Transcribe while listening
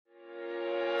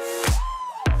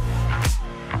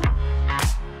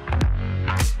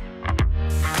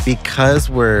because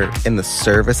we're in the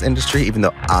service industry, even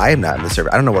though I'm not in the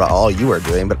service, I don't know what all you are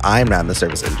doing, but I'm not in the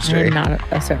service industry. I'm not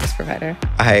a service provider.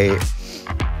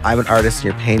 I'm an artist and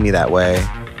you're paying me that way.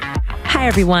 Hi,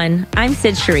 everyone. I'm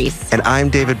Sid Charisse. And I'm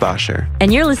David Bosher.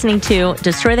 And you're listening to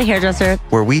Destroy the Hairdresser,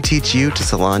 where we teach you to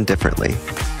salon differently.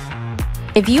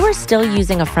 If you are still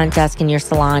using a front desk in your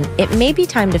salon, it may be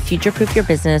time to future-proof your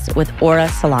business with Aura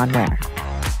Salonware.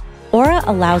 Aura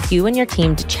allows you and your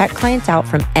team to check clients out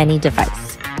from any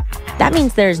device. That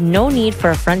means there's no need for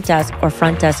a front desk or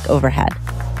front desk overhead.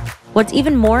 What's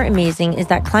even more amazing is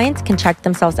that clients can check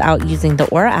themselves out using the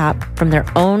Aura app from their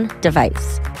own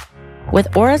device.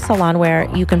 With Aura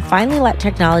Salonware, you can finally let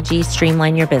technology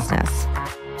streamline your business.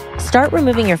 Start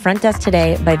removing your front desk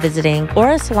today by visiting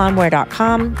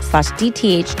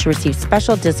aurasalonware.com/DTH to receive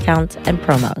special discounts and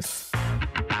promos.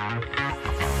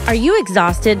 Are you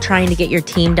exhausted trying to get your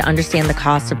team to understand the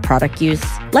cost of product use?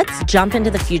 Let's jump into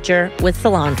the future with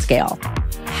Salon Scale.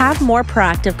 Have more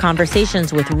proactive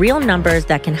conversations with real numbers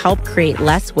that can help create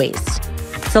less waste.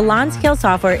 Salon Scale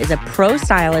software is a pro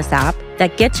stylist app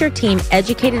that gets your team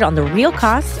educated on the real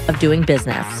costs of doing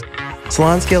business.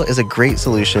 Salon Scale is a great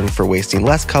solution for wasting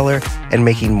less color and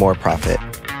making more profit.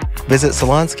 Visit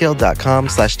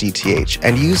salonscale.com/DTH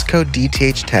and use code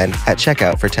DTH10 at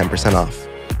checkout for 10% off.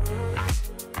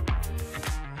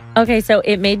 Okay, so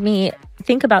it made me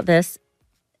think about this,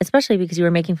 especially because you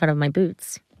were making fun of my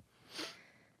boots.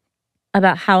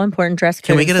 About how important dress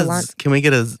code is. Can we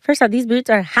get a First off, these boots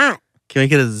are hot. Can we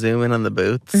get a zoom in on the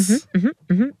boots?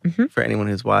 Mm-hmm. For anyone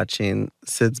who's watching,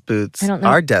 Sid's boots I don't know.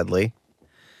 are deadly.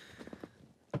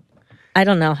 I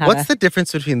don't know how. What's the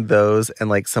difference between those and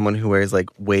like someone who wears like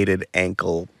weighted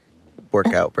ankle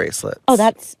workout bracelets? Oh,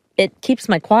 it keeps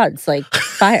my quads like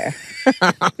fire.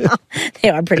 They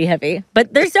are pretty heavy,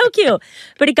 but they're so cute.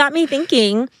 But it got me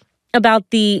thinking about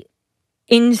the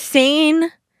insane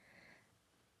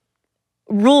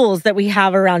rules that we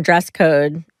have around dress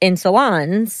code in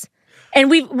salons. And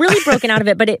we've really broken out of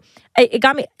it, but it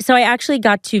got me. So I actually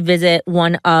got to visit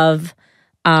one of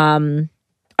our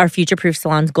future-proof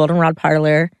salons, Goldenrod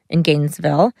Parlor in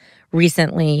Gainesville,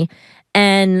 recently.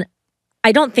 And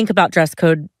I don't think about dress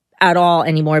code at all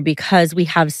anymore because we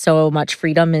have so much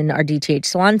freedom in our DTH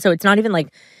salon. So it's not even like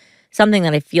something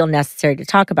that I feel necessary to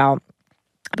talk about.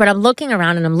 But I'm looking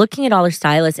around and I'm looking at all their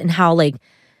stylists and how like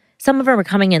some of them are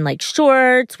coming in like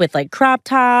shorts with like crop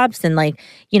tops and like,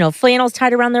 you know, flannels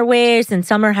tied around their waist. And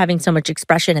some are having so much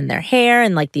expression in their hair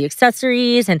and like the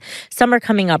accessories. And some are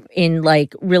coming up in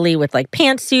like really with like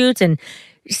pantsuits and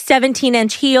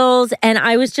 17-inch heels. And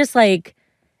I was just like,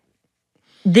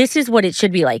 this is what it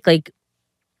should be like. Like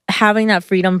having that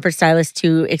freedom for stylists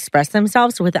to express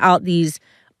themselves without these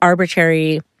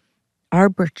arbitrary, oh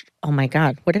my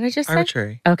God, what did I just say?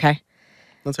 Arbitrary. Okay.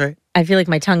 That's right. I feel like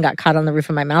my tongue got caught on the roof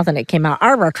of my mouth and it came out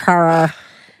arbitrary.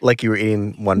 Like you were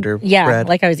eating Wonder Yeah, bread?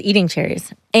 like I was eating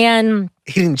cherries. And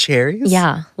Eating cherries?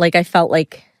 yeah, like I felt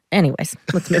like, anyways,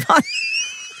 let's move on.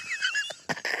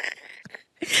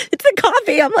 It's the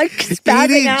coffee. I'm like spazzing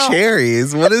Eating out.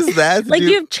 cherries? What is that? Like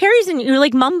you have cherries and you're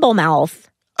like mumble mouth.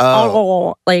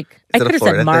 Oh. Like I it a could have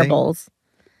Florida said thing? marbles.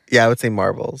 Yeah, I would say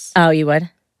marbles. Oh, you would?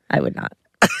 I would not.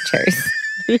 Cherries.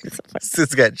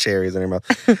 Sid's got cherries in her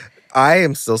mouth. I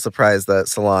am still surprised that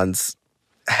salons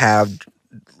have...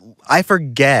 I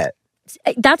forget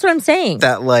That's what I'm saying.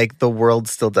 that like the world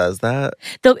still does that.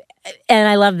 And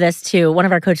I love this too. One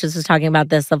of our coaches was talking about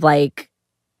this of like,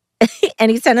 and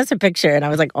he sent us a picture and I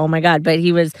was like, oh my God. But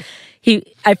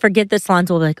I forget that salons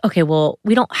will be like, okay, well,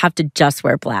 we don't have to just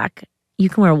wear black. You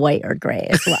can wear white or gray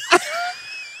as well.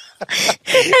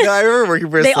 No, I remember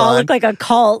working for a They salon. all look like a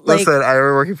cult. Like, Listen, I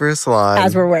remember working for a salon.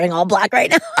 as we're wearing all black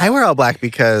right now. I wear all black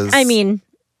because I mean,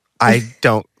 I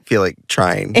don't feel like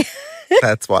trying.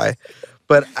 That's why.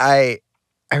 But I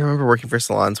remember working for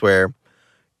salons where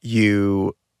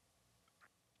it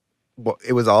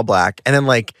was all black, and then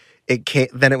like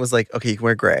then it was like, okay, you can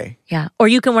wear gray. yeah. Or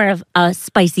you can wear a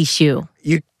spicy shoe.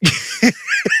 You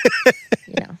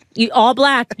You all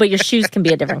black, but your shoes can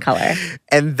be a different color.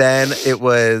 And then it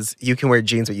was you can wear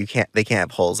jeans, but they can't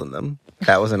have holes in them.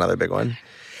 That was another big one.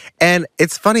 And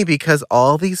it's funny because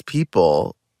all these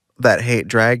people that hate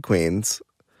drag queens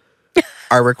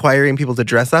are requiring people to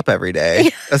dress up every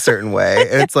day a certain way.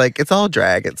 And it's like, it's all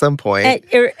drag at some point.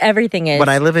 Everything is. When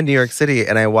I live in New York City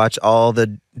and I watch all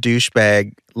the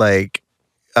douchebag, like,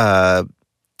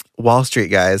 Wall Street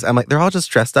guys, I'm like, they're all just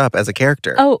dressed up as a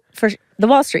character. Oh, for the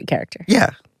Wall Street character. Yeah.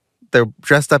 They're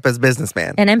dressed up as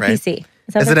businessman. An NPC. Right?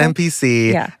 Is that As what an they're called?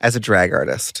 NPC, Yeah. as a drag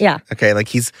artist. Yeah. Okay, like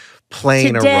he's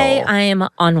playing Today, a role. I am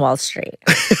on Wall Street.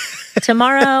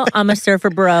 Tomorrow, I'm a surfer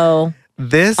bro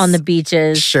This on the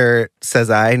beaches. shirt says,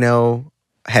 I know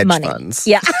hedge Money. funds.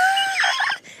 Yeah.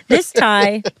 This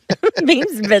tie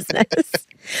means business.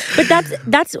 But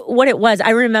that's what it was.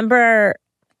 I remember,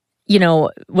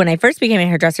 when I first became a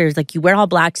hairdresser, it was like, you wear all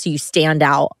black so you stand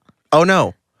out. Oh,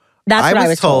 no. That's what I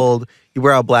was told. You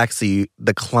wear all black so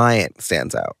the client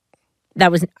stands out. I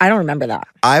don't remember that.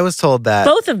 I was told that.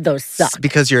 Both of those suck.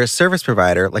 Because you're a service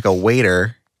provider, like a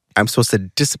waiter, I'm supposed to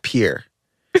disappear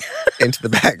into the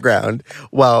background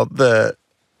while the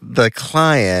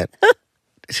client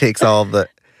takes all the...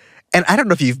 And I don't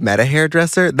know if you've met a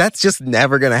hairdresser. That's just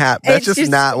never going to happen. That's just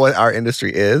not what our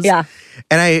industry is. Yeah.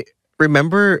 And I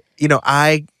remember,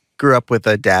 I grew up with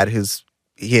a dad he's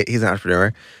an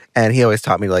entrepreneur. And he always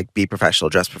taught me to be professional,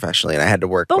 dress professionally. And I had to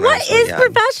work. But what is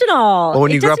professional? Well,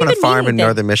 when you grew up on a farm in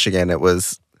northern Michigan, it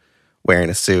was wearing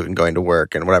a suit and going to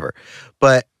work and whatever.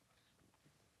 But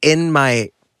in my,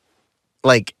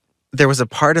 there was a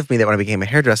part of me that when I became a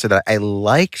hairdresser that I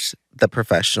liked the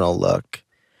professional look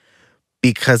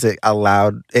because it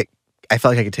allowed it. I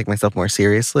felt like I could take myself more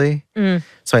seriously.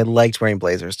 So I liked wearing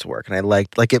blazers to work. And I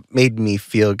liked, it made me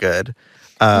feel good.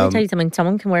 Let me tell you something.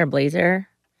 Someone can wear a blazer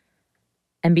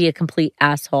and be a complete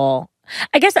asshole.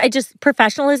 I guess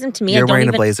professionalism to me, You're wearing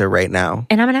a blazer right now.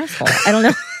 And I'm an asshole. I don't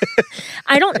know.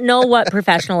 I don't know what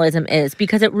professionalism is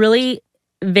because it really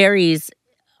varies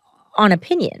on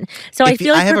opinion. So I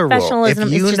feel like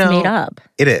professionalism is just made up.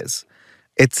 It is.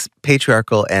 It's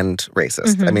patriarchal and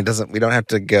racist. I mean, we don't have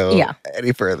to go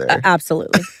any further.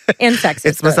 Absolutely. And sexist.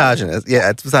 It's misogynist. Yeah,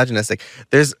 it's misogynistic.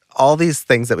 There's all these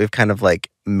things that we've kind of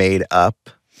made up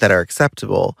that are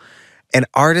acceptable. And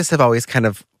artists have always kind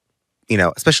of,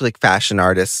 especially fashion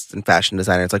artists and fashion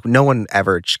designers, no one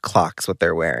ever clocks what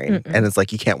they're wearing. Mm-mm. And it's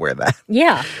you can't wear that.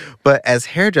 Yeah. But as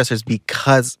hairdressers,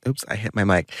 oops, I hit my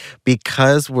mic.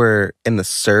 Because we're in the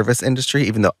service industry,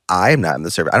 even though I'm not in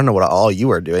the service, I don't know what all you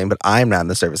are doing, but I'm not in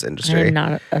the service industry. I'm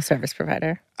not a service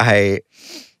provider. I'm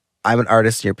an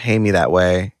artist and you're paying me that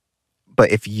way.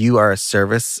 But if you are a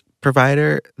service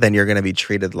provider, then you're going to be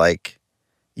treated like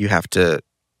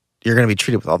you're going to be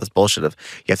treated with all this bullshit of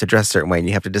you have to dress a certain way and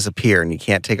you have to disappear and you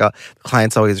can't take off. The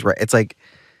client's always right. It's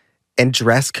and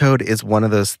dress code is one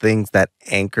of those things that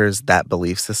anchors that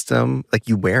belief system.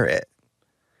 You wear it.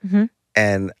 Mm-hmm.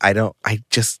 And I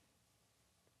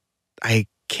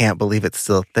can't believe it's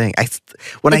still a thing.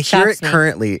 When I hear it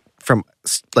currently from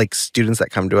students that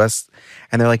come to us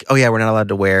and they're like, oh yeah, we're not allowed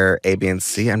to wear A, B, and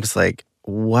C. I'm just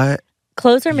what?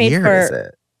 Clothes are made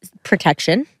for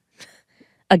protection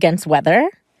against weather.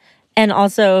 And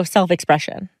also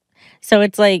self-expression. So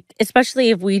it's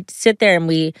especially if we sit there and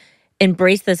we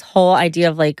embrace this whole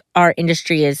idea of our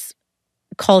industry is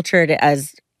cultured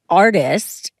as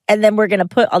artists, and then we're going to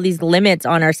put all these limits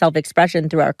on our self-expression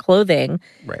through our clothing.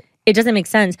 Right. It doesn't make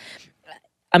sense.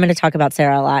 I'm going to talk about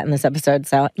Sarah a lot in this episode,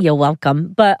 so you're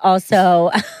welcome. But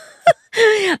also,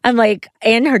 I'm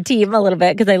and her team a little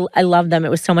bit because I love them. It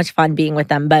was so much fun being with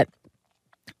them. But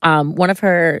one of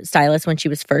her stylists when she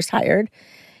was first hired,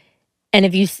 and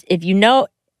if you know,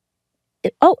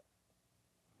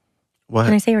 what?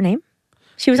 Can I say her name?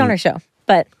 She was on our show,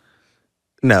 but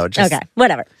no, just okay,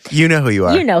 whatever. You know who you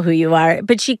are. You know who you are.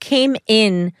 But she came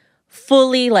in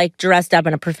fully dressed up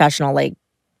in a professional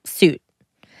suit,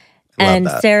 and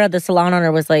Sarah, the salon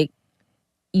owner, was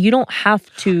 "You don't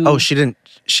have to." Oh, she didn't.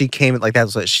 She came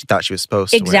that's what she thought she was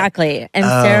supposed to. Exactly, and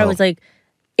Sarah was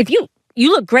 "If you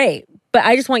look great." But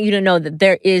I just want you to know that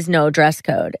there is no dress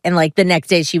code. And the next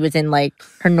day she was in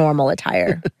her normal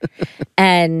attire.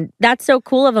 And that's so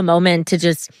cool of a moment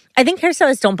to I think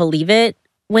hairstylists don't believe it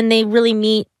when they really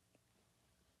meet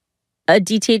a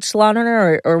DTH salon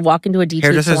owner or walk into a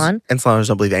DTH salon. And salon owners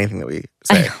don't believe anything that we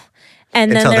say.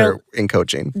 And until then they're in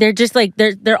coaching. They're just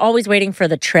they're always waiting for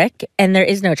the trick. And there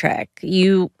is no trick.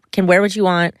 You can wear what you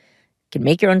want. You can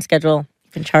make your own schedule.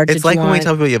 Can charge it's when we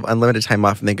tell people you have unlimited time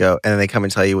off and they go and then they come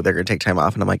and tell you they're going to take time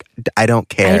off and I'm I don't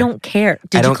care. I don't care.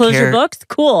 Did you close your books?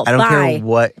 Cool. I don't Bye. care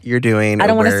what you're doing I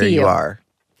don't or want to where see you are.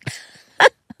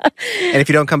 And if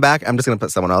you don't come back, I'm just going to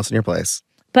put someone else in your place.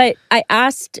 But I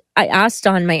asked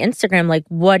on my Instagram,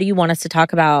 what do you want us to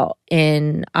talk about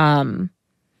in our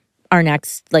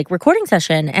next recording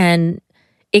session? And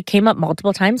it came up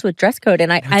multiple times with dress code.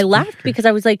 And I laughed because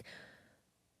I was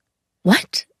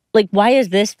what? Why is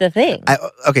this the thing?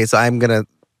 Okay, so I'm going to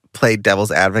play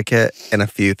devil's advocate in a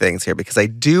few things here because I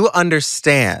do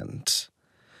understand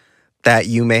that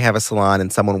you may have a salon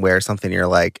and someone wears something and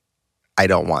you're I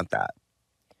don't want that.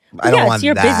 I don't want it's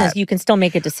your that. business. You can still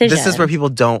make a decision. This is where people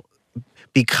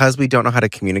because we don't know how to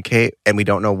communicate and we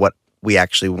don't know what we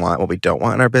actually want, what we don't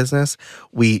want in our business,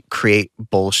 we create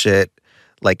bullshit,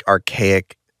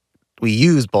 archaic we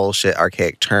use bullshit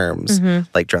archaic terms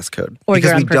like dress code. Or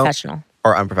because you're we don't- unprofessional.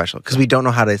 Or unprofessional. Because we don't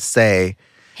know how to say,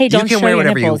 Hey, you don't can show wear your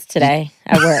whatever nipples today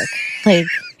at work. Like,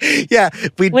 yeah.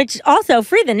 which also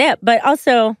free the nip, but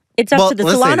also it's up to the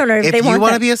salon owner if they If you want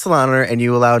want to that. be a salon owner and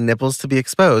you allow nipples to be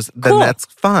exposed, then Cool. that's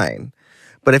fine.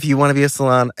 But if you want to be a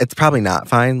salon, it's probably not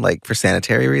fine, like for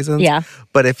sanitary reasons. Yeah.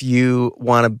 But if you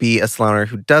want to be a salon owner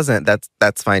who doesn't,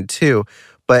 that's fine too.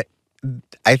 But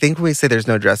I think when we say there's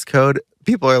no dress code,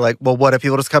 people are like, well, what if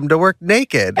people just come to work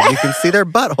naked and you can see their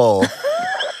butthole?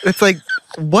 It's like,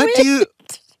 what do you...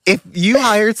 If you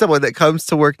hire someone that comes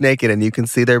to work naked and you can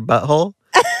see their butthole,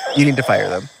 you need to fire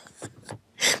them.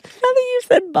 Now that you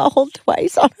said butthole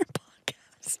twice on our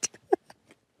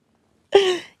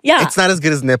podcast. Yeah. It's not as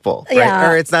good as nipple, right?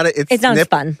 Yeah. Or it's not... It sounds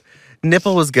fun.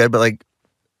 Nipple was good, but like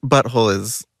butthole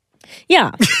is... Yeah.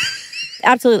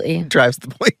 Absolutely. drives the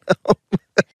point home.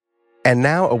 And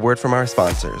now a word from our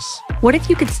sponsors. What if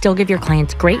you could still give your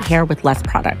clients great hair with less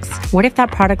products? What if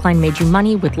that product line made you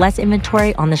money with less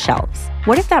inventory on the shelves?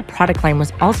 What if that product line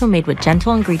was also made with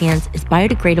gentle ingredients, is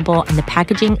biodegradable, and the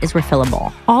packaging is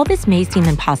refillable? All this may seem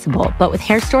impossible, but with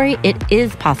Hair Story, it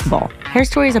is possible. Hair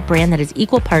Story is a brand that is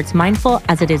equal parts mindful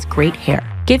as it is great hair.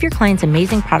 Give your clients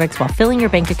amazing products while filling your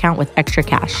bank account with extra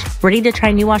cash. Ready to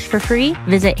try New Wash for free?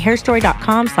 Visit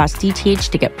hairstory.com/DTH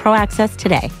to get pro access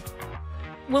today.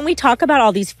 When we talk about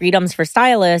all these freedoms for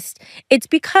stylists, it's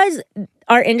because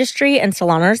our industry and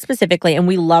salon owners specifically, and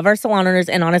we love our salon owners,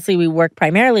 and honestly, we work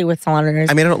primarily with salon owners.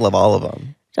 I mean, I don't love all of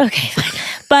them. Okay, fine.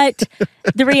 But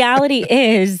the reality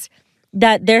is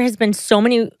that there has been so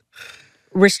many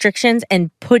restrictions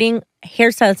and putting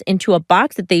hairstylists into a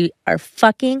box that they are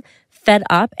fucking fed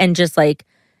up and just like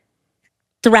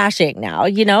thrashing now,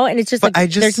 you know? And it's just But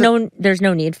like there's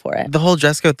no need for it. The whole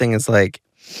dress code thing is like,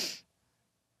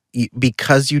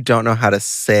 because you don't know how to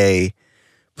say,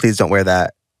 please don't wear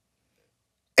that,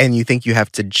 and you think you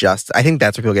have to I think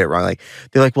that's where people get it wrong. Like,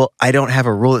 they're like, well, I don't have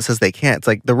a rule that says they can't. It's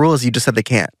like, the rule is you just said they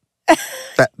can't.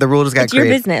 The rule just got It's your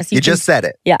created. business. You just said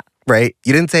it. Yeah. Right?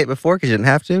 You didn't say it before because you didn't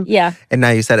have to. Yeah. And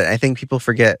now you said it. I think people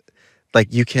forget,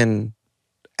 like, you can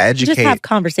educate. Just have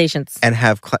conversations. And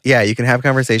you can have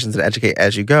conversations and educate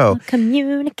as you go.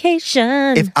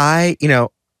 Communication. If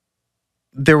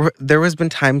there has been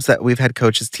times that we've had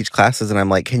coaches teach classes and I'm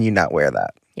like, can you not wear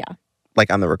that? Yeah. Like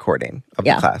on the recording of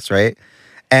the class, right?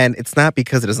 And it's not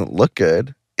because it doesn't look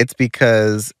good. It's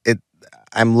because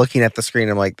I'm looking at the screen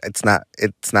and I'm like, it's not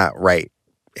right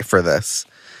for this.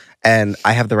 And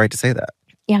I have the right to say that.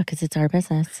 Yeah, because it's our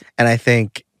business. And I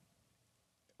think,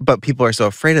 but people are so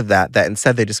afraid of that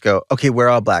instead they just go, okay, we're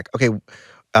all black. Okay,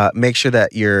 make sure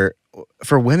that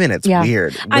for women, it's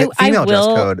weird. Female dress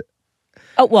code.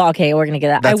 Oh, well, okay, we're going to get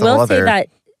that. That's I will say that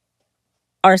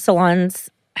our salons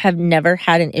have never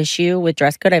had an issue with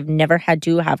dress code. I've never had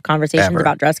to have conversations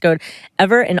about dress code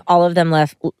ever, and all of them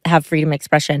have freedom of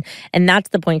expression. And that's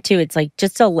the point, too. It's like,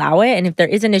 just allow it, and if there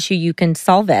is an issue, you can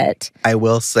solve it. I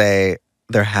will say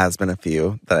there has been a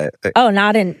few that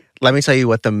not in... Let me tell you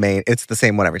what it's the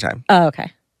same one every time. Oh,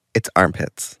 okay. It's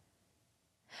armpits.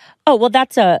 Oh, well,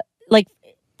 that's I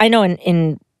know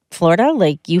in Florida,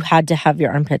 like, you had to have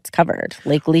your armpits covered,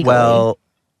 like, legally. Well,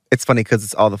 it's funny because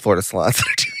it's all the Florida salons that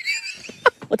are doing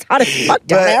it. It's hot as fuck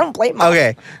down there. I don't blame them.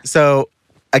 Okay, so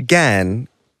again...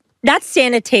 That's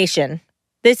sanitation.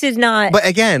 This is not... But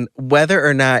again, whether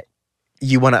or not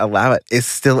you want to allow it is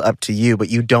still up to you, but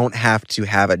you don't have to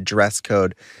have a dress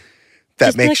code that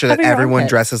Just, makes sure that everyone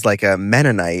dresses like a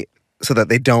Mennonite so that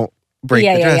they don't break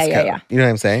the dress code. Yeah. You know what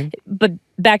I'm saying? But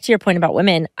back to your point about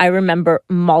women, I remember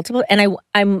multiple, and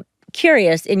I'm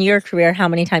curious in your career how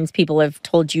many times people have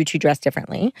told you to dress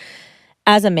differently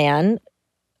as a man.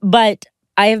 But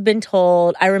I have been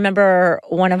told, I remember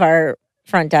one of our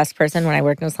front desk person when I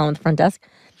worked in a salon with the front desk.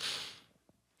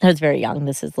 I was very young.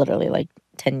 This is literally like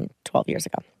 10, 12 years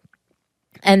ago.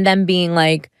 And them being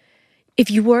like,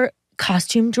 if you wore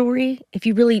costume jewelry, if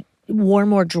you really wore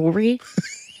more jewelry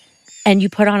and you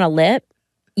put on a lip,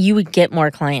 you would get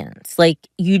more clients. Like,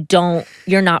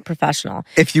 you're not professional.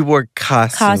 If you wore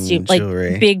costume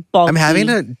jewelry. Like big, bulky. I'm having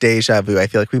a deja vu. I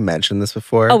feel like we mentioned this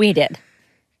before. Oh, we did.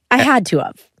 I had to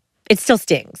have. It still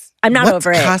stings. I'm not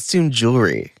over it. What's costume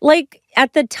jewelry? Like,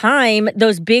 at the time,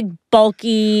 those big,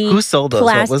 bulky, who sold those?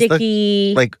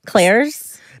 plasticky,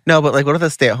 Claire's? No, but like, what are the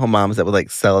stay-at-home moms that would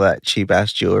like sell that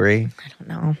cheap-ass jewelry? I don't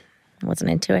know. I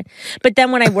wasn't into it. But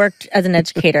then when I worked as an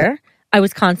educator, I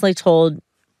was constantly told,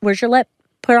 where's your lip?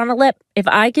 Put on a lip. If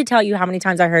I could tell you how many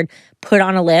times I heard, put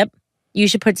on a lip, you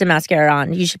should put some mascara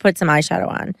on. You should put some eyeshadow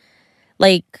on.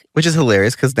 Like, which is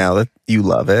hilarious because now that you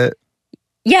love it.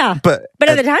 Yeah. But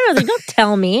at the time, I was like, don't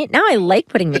tell me. Now I like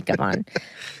putting makeup on.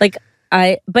 Like,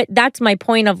 But that's my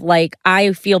point of like,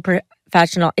 I feel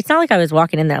professional. It's not like I was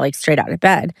walking in there like straight out of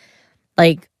bed.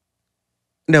 Like,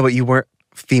 no, but you weren't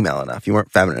female enough. You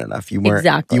weren't feminine enough. You weren't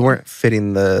Exactly. You weren't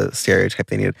fitting the stereotype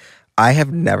they needed. I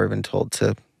have never been told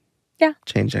to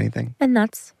change anything. and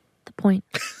that's the point.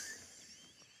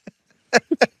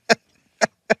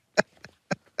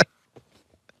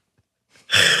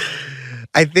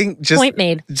 I think Point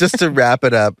made. just to wrap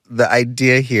it up, the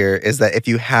idea here is that if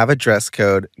you have a dress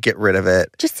code, get rid of it.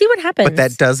 Just see what happens. But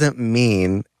that doesn't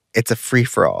mean it's a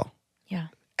free-for-all. Yeah.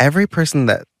 Every person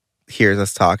that hears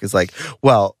us talk is like,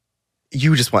 well,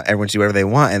 you just want everyone to do whatever they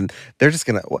want, and they're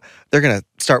gonna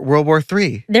start World War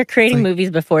III. They're creating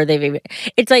movies before they've even...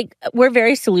 It's like, we're a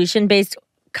very solution-based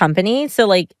company. So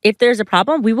like, if there's a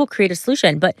problem, we will create a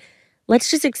solution. But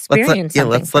let's just experience something.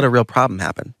 Let's let a real problem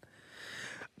happen.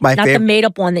 Not the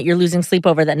made-up one that you're losing sleep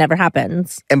over that never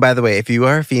happens. And by the way, if you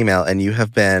are a female and you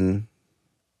have been,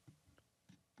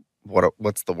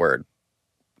 what's the word?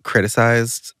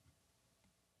 Criticized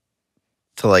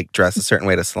to like dress a certain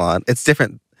way to salon, it's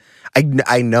different.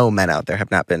 I know men out there have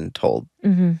not been told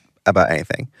about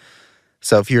anything.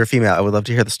 So if you're a female, I would love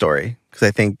to hear the story because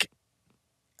I think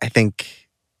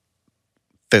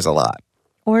there's a lot.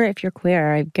 Or if you're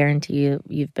queer, I guarantee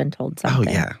you've been told something.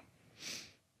 Oh yeah.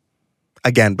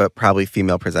 Again, but probably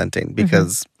female presenting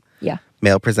because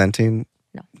male presenting,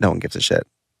 no one gives a shit.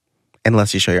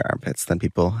 Unless you show your armpits, then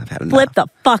people have had enough. Flip the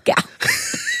fuck out.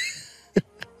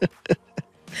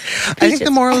 I think the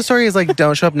moral of the story is like,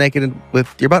 don't show up naked with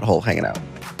your butthole hanging out.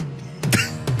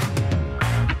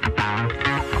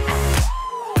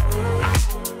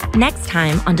 Next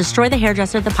time on Destroy the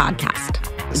Hairdresser, the podcast.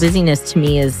 Busyness to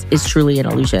me is truly an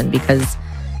illusion because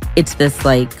it's this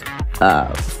like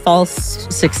false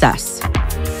success.